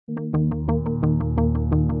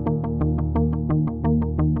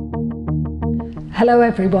Hello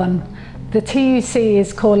everyone. The TUC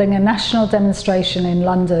is calling a national demonstration in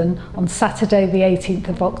London on Saturday the 18th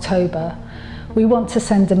of October. We want to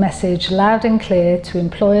send a message loud and clear to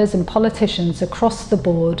employers and politicians across the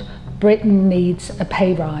board. Britain needs a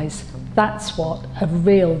pay rise. That's what a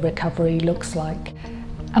real recovery looks like.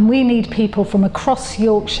 And we need people from across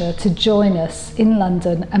Yorkshire to join us in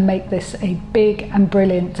London and make this a big and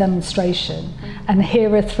brilliant demonstration. And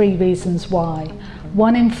here are 3 reasons why.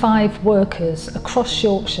 1 in 5 workers across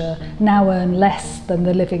Yorkshire now earn less than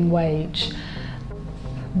the living wage.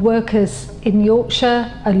 Workers in Yorkshire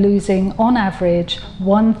are losing on average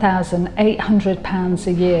 £1,800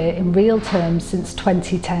 a year in real terms since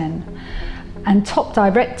 2010. And top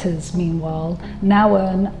directors, meanwhile, now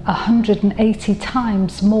earn 180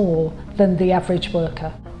 times more than the average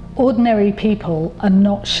worker. Ordinary people are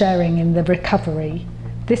not sharing in the recovery.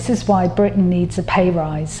 This is why Britain needs a pay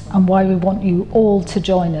rise and why we want you all to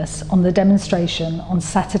join us on the demonstration on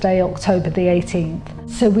Saturday, October the 18th,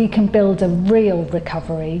 so we can build a real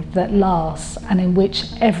recovery that lasts and in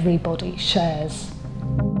which everybody shares.